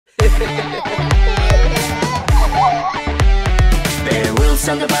The wheels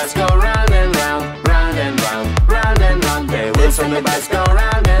on the bus go round and round, round and round, round and round. The wheels on the bus go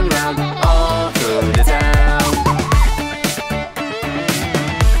round and round, all through the town.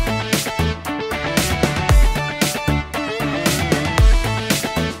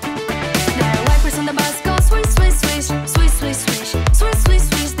 The wipers on the bus go swish, swish, swish, swish, swish, swish, swish, swish,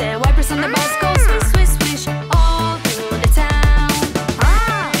 swish. The wipers on the bus go swish, swish, swish, all through the town.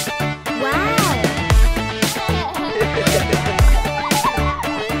 Wow!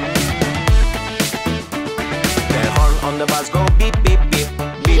 The horn on the bus go beep, beep, beep,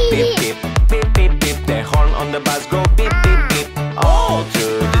 beep, beep, beep, beep, beep, beep. The horn on the bus go beep, beep, beep, all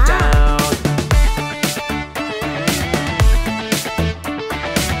through the town.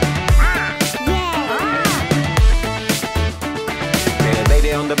 The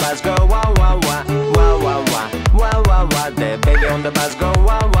baby on the bus go wah, wah, wah, wah, wah, wah, wah, wah, wah. The baby on the bus go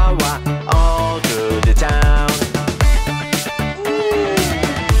wah, wah, wah, all through the town.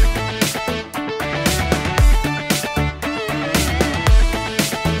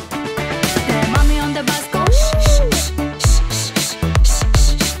 The mommy on the bus go shh, shh, shh, shh, shh, shh,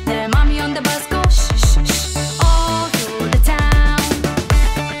 shh. The mommy on the bus go shh, shh, shh, all through the town.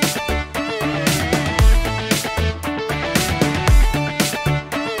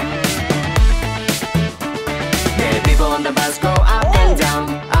 The people on the bus go up and down,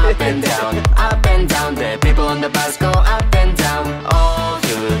 up and down, up and down. The people on the bus go up and down, all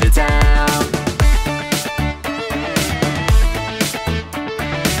through the town.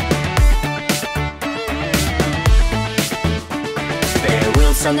 The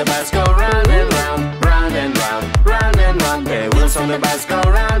wheels on the bus go round and round, round and round, round and round. The wheels on the bus go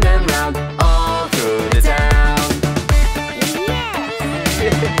round and round, all through the town.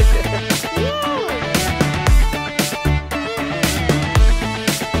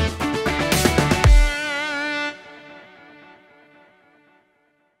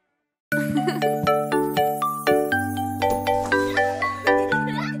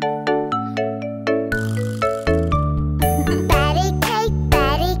 Patty cake,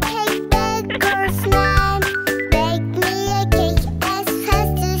 baker's man. Bake me a cake as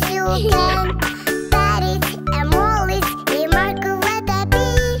fast as you can. Patty and Molly's, remarkable that be.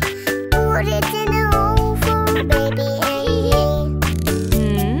 Put it in a hole for baby and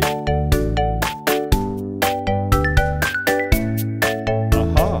me.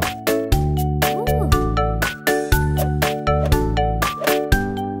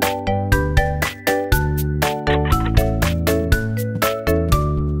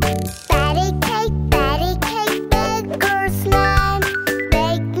 Patty cake, baker's man.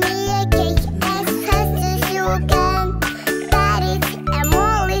 Bake me a cake as fast as you can. Patty and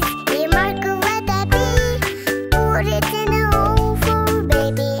Molly's, remarkable that be. Put it in a hole for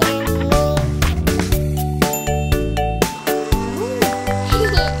baby and me.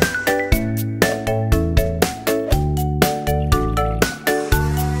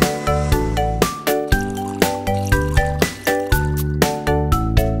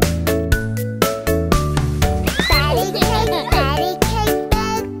 Patty cake,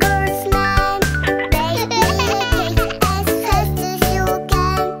 baker's man. Bake me a cake as fast as you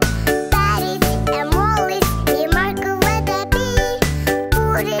can. Patty and Molly's, remarkable that be.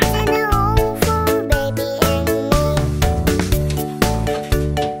 Put it in a hole for baby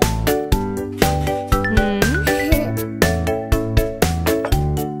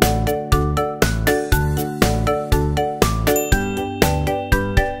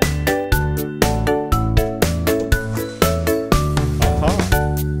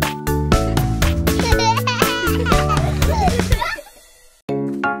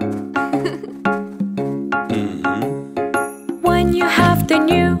When you have the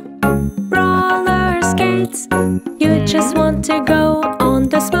new roller skates, you just want to go on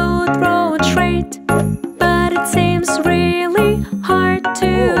the smooth road straight. But it seems really hard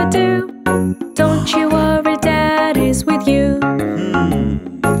to do. Don't you worry, Dad is with you.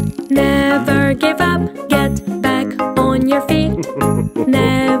 Never give up, get back on your feet.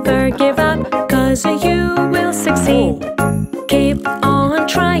 Never give up, 'cause you will succeed. Keep on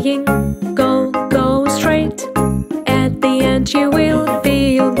trying, go straight. At the end you will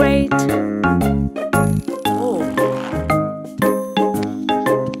feel great.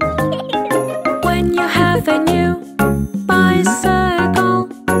 When you have a new bicycle,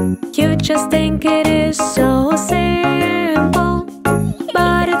 you just think it is so simple.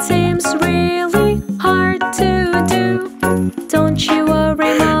 But it seems really hard to do. Don't you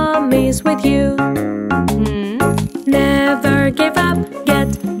worry, Mommy's with you. Never give up, get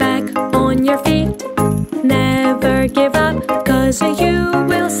back on your feet. Never give up, 'cause you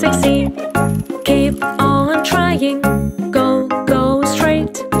will succeed.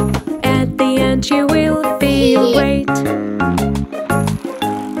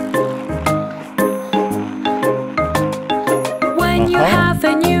 have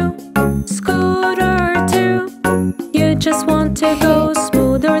a new scooter too. You just want to go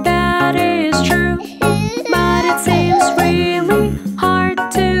smoother, that is true. But it seems really hard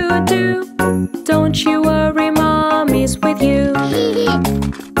to do. Don't you worry, mommy's with you.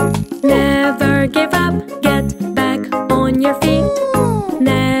 Never give up, get back on your feet.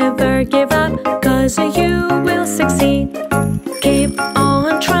 Never give up, 'cause you will succeed. Keep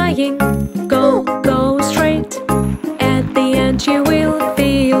on trying, go straight. At the end you will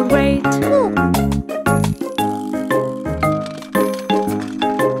feel great.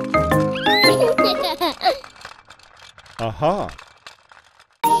 Aha!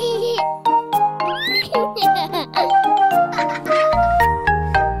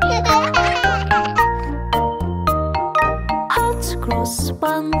 Hot cross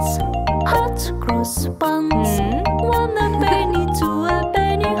buns, hot cross buns. One a penny, two a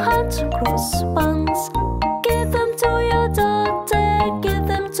penny, hot cross buns. Give them to your daughter, give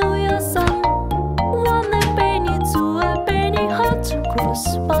them to your son. One a penny, two a penny, hot cross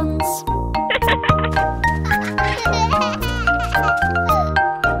buns.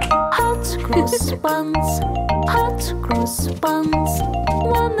 Hot cross buns, hot cross buns.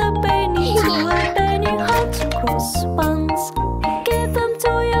 One a penny, two a penny, hot cross buns. Give them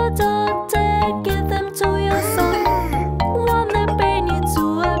to your daughter, give them to your son. One a penny,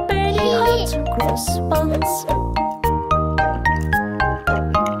 two a penny, hot cross buns.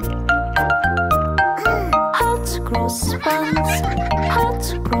 Hot cross buns, hot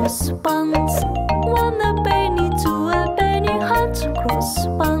cross buns. One a penny, two a penny, hot cross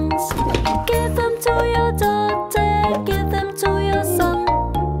buns. Give them to your daughter, give them to your son.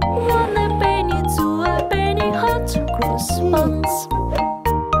 One a penny, two a penny, hot cross buns.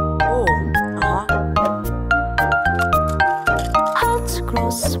 Hot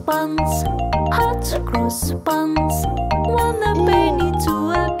cross buns, hot cross buns. One a penny, two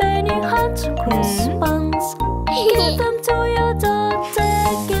a penny, hot cross buns. Give them to your daughter,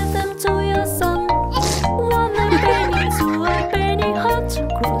 give them to your son. One a penny, two a penny, hot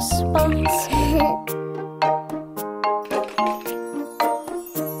cross buns.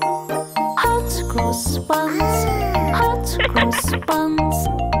 Hot cross buns, hot cross buns.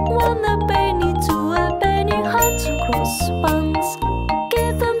 One a penny, two a penny, hot cross buns.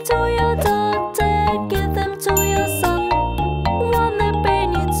 Give them to your daughter, give them to your son. One a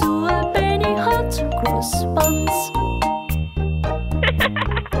penny, two a penny, hot cross buns.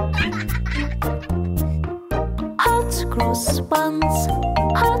 Hot cross buns,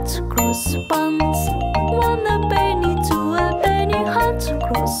 hot cross buns. One a penny, two a penny, hot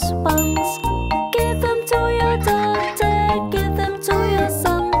cross buns. Give them to your daughter, give them to your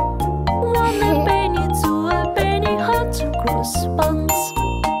son. One a penny, two a penny, hot cross buns.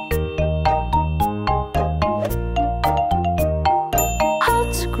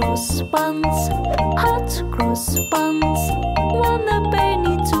 Hot cross buns, hot cross buns. One a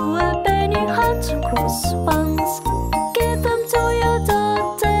penny, two a penny, hot cross buns. Give them to your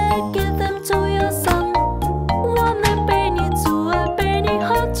daughter, give them to your son. One a penny, two a penny,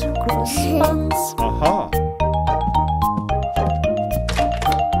 hot cross buns. Aha!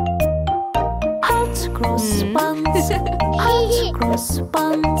 Hot cross buns, hot cross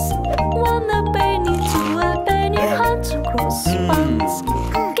buns. One a penny, two a penny, hot cross buns.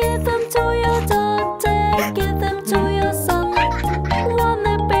 Give them to your daughter, give them to your son. One a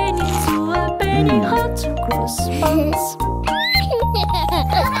penny, two a penny, hot cross buns.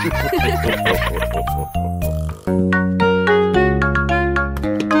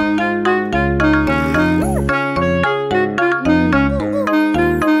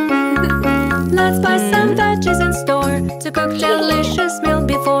 Let's buy some veggies in store to cook delicious meal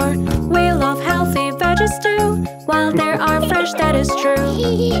before. We love healthy veggies too, while they are fresh, that is true.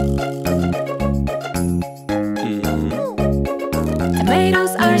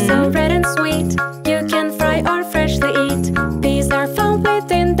 Tomatoes are so red and sweet, you can fry or freshly eat. These are found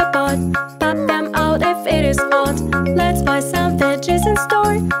within the pot, pop them out if it is hot. Let's buy some veggies in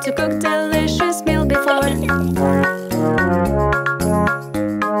store to cook delicious meal before.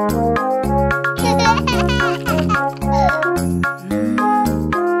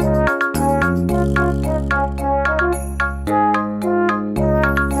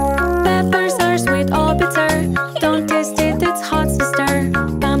 Peppers are sweet or bitter, don't taste it, it's hot to stir.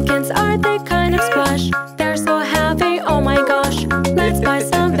 Pumpkins are the kind of squash, they're so heavy, oh my gosh. Let's buy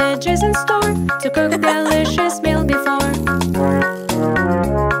some veggies in store to cook delicious meal before.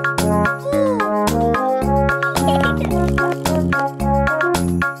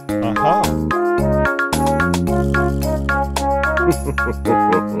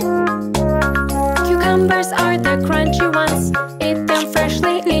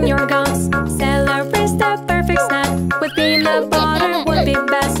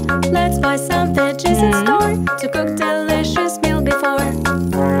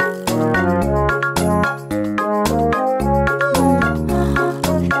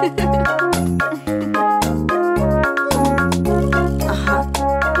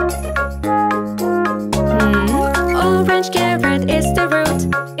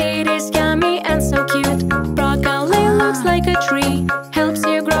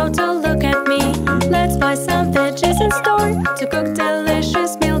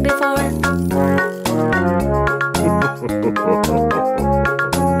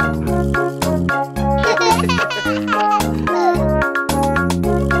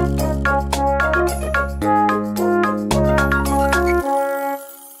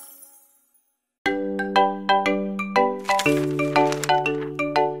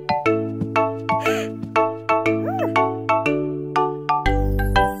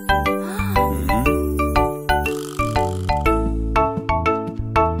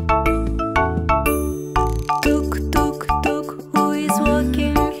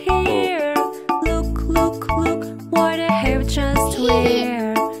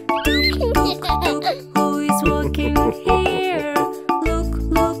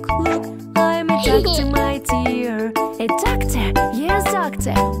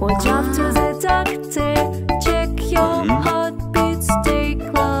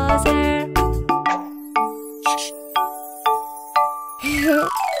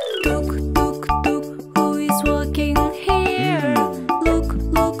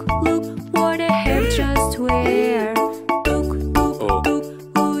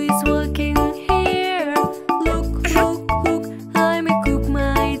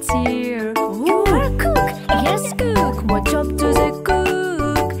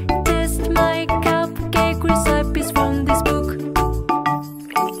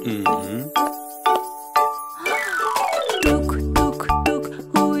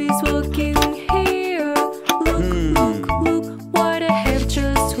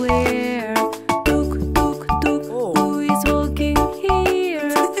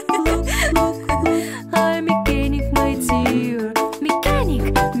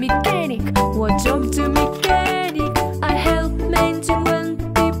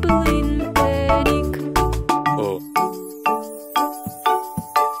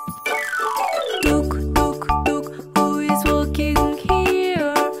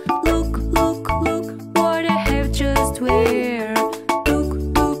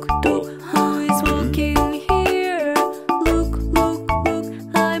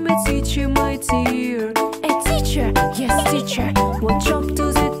 teacher, my dear. A teacher, yes teacher.